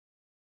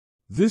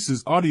This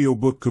is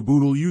Audiobook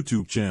Caboodle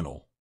YouTube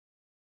channel.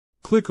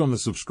 Click on the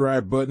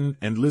subscribe button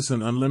and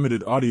listen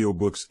unlimited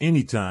audiobooks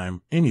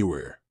anytime,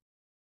 anywhere.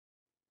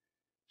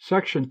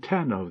 Section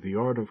 10 of The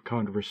Art of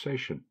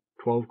Conversation,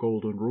 12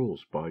 Golden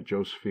Rules by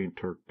Josephine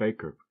Turck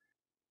Baker.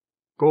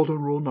 Golden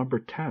Rule number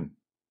 10.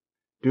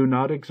 Do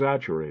not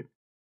exaggerate.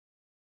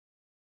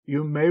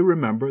 You may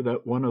remember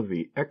that one of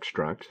the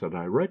extracts that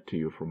I read to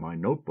you from my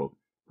notebook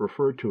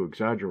referred to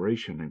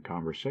exaggeration in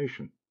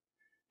conversation.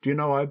 Do you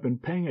know, I've been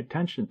paying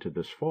attention to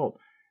this fault,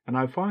 and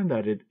I find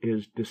that it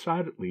is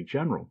decidedly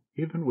general,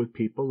 even with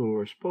people who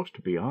are supposed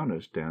to be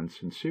honest and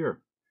sincere.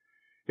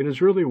 It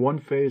is really one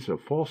phase of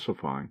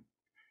falsifying.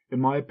 In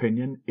my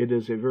opinion, it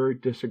is a very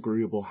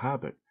disagreeable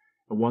habit,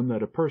 and one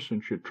that a person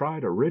should try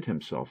to rid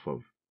himself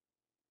of.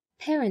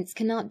 Parents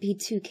cannot be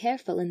too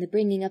careful in the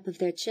bringing up of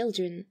their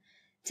children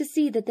to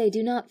see that they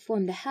do not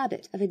form the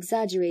habit of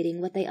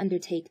exaggerating what they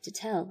undertake to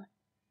tell.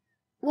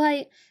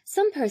 Why,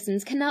 some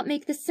persons cannot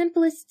make the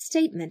simplest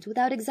statement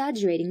without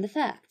exaggerating the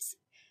facts.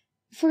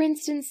 For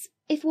instance,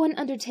 if one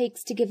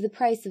undertakes to give the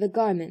price of a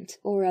garment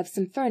or of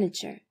some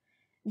furniture,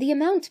 the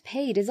amount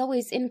paid is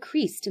always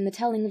increased in the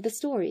telling of the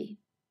story.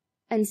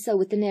 And so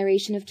with the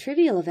narration of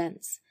trivial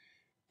events.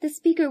 The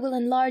speaker will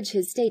enlarge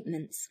his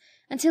statements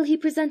until he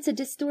presents a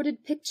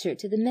distorted picture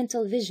to the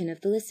mental vision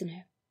of the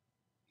listener.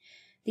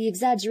 The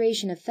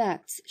exaggeration of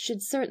facts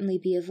should certainly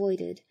be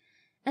avoided,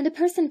 and a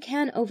person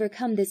can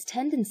overcome this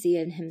tendency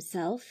in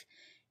himself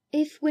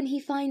if, when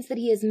he finds that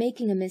he is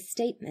making a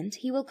misstatement,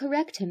 he will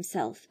correct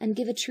himself and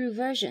give a true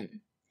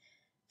version.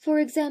 For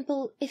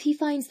example, if he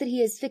finds that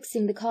he is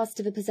fixing the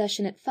cost of a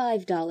possession at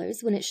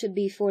 $5 when it should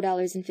be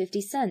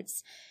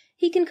 $4.50,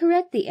 he can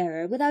correct the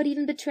error without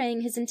even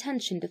betraying his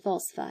intention to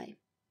falsify.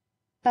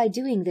 By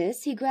doing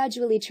this, he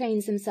gradually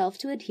trains himself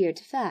to adhere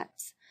to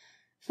facts.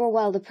 For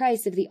while the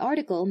price of the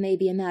article may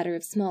be a matter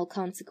of small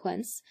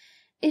consequence,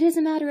 it is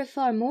a matter of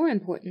far more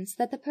importance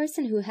that the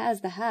person who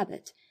has the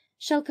habit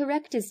shall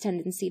correct his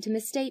tendency to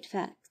misstate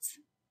facts.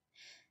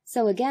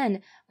 So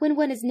again, when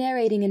one is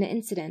narrating an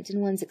incident in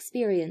one's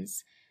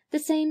experience, the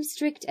same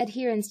strict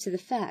adherence to the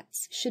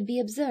facts should be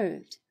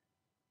observed.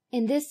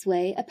 In this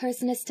way, a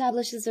person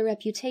establishes a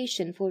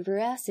reputation for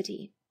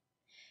veracity.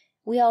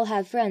 We all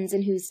have friends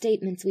in whose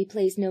statements we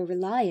place no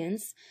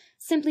reliance,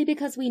 simply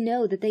because we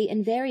know that they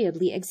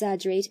invariably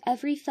exaggerate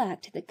every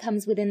fact that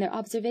comes within their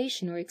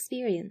observation or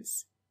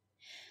experience.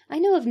 I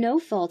know of no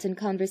fault in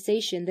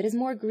conversation that is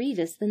more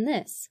grievous than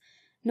this,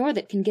 nor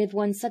that can give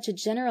one such a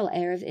general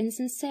air of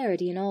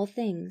insincerity in all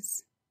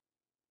things.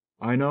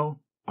 I know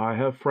I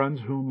have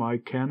friends whom I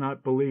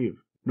cannot believe,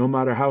 no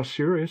matter how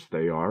serious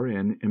they are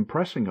in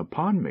impressing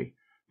upon me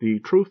the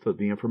truth of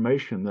the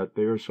information that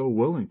they are so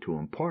willing to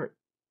impart.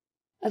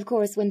 Of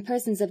course, when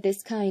persons of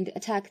this kind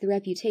attack the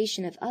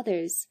reputation of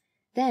others,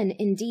 then,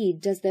 indeed,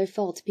 does their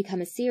fault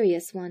become a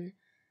serious one.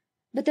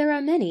 But there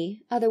are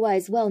many,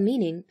 otherwise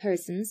well-meaning,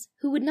 persons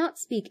who would not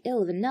speak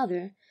ill of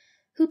another,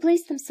 who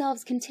place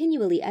themselves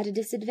continually at a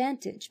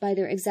disadvantage by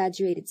their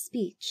exaggerated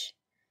speech.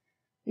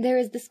 There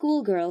is the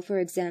schoolgirl, for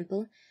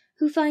example,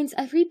 who finds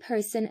every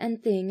person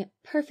and thing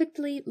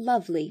perfectly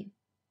lovely,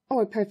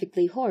 or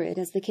perfectly horrid,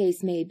 as the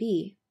case may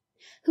be,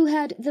 who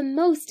had the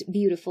most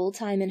beautiful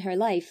time in her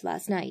life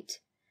last night,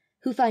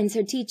 who finds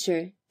her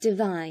teacher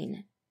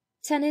divine,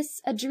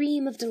 tennis a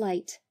dream of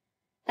delight.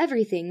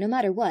 Everything, no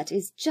matter what,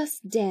 is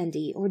just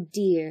dandy or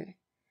dear.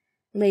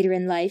 Later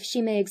in life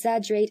she may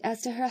exaggerate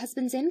as to her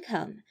husband's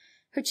income,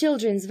 her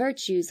children's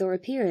virtues or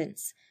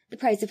appearance, the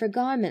price of her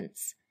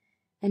garments,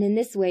 and in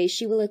this way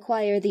she will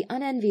acquire the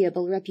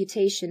unenviable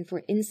reputation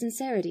for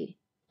insincerity,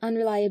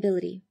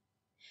 unreliability.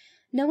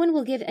 No one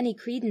will give any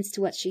credence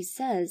to what she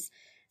says,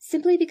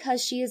 simply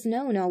because she is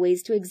known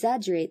always to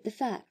exaggerate the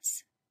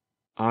facts.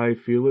 I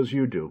feel as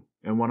you do,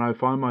 and when I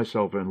find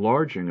myself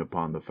enlarging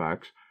upon the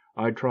facts,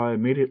 I try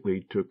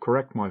immediately to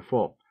correct my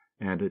fault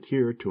and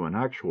adhere to an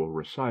actual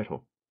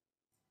recital.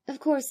 Of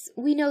course,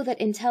 we know that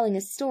in telling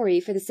a story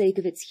for the sake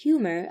of its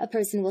humor, a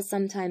person will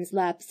sometimes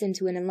lapse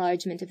into an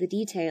enlargement of the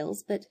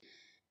details, but,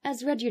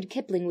 as Rudyard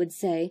Kipling would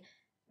say,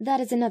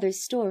 that is another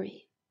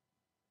story.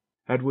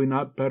 Had we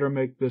not better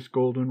make this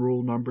golden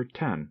rule number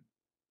 10?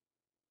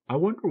 I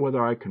wonder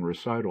whether I can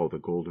recite all the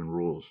golden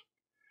rules.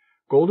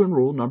 Golden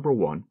rule number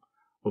 1,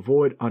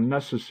 avoid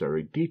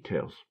unnecessary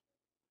details.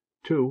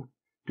 2,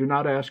 do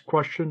not ask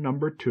question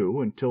number 2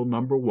 until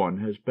number 1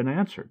 has been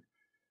answered,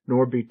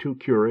 nor be too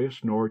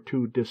curious nor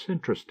too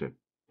disinterested.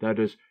 That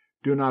is,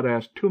 do not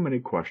ask too many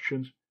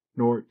questions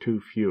nor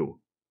too few.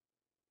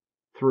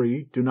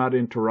 3, do not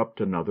interrupt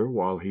another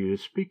while he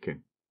is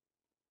speaking.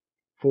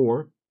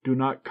 4, do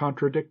not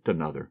contradict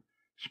another,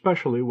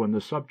 especially when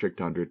the subject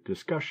under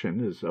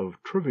discussion is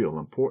of trivial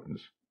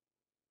importance.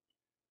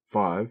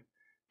 5,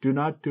 do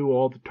not do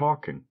all the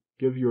talking.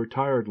 Give your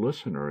tired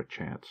listener a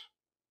chance.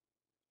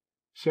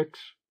 6,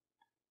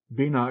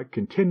 be not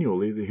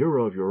continually the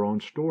hero of your own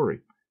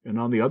story, and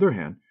on the other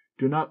hand,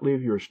 do not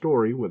leave your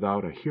story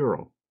without a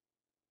hero.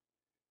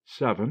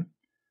 7,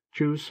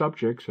 choose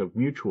subjects of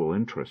mutual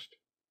interest.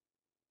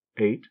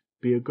 8,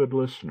 be a good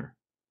listener.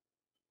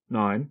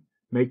 9,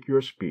 Make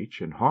your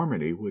speech in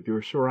harmony with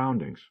your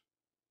surroundings.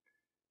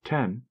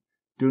 10.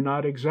 Do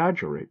not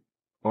exaggerate.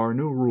 Our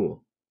new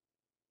rule.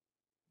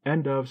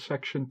 End of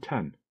section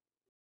 10.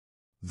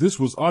 This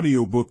was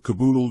Audiobook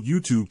Caboodle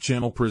YouTube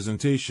channel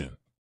presentation.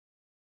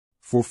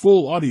 For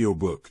full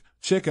audiobook,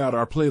 check out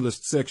our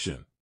playlist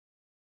section.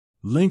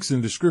 Links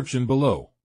in description below.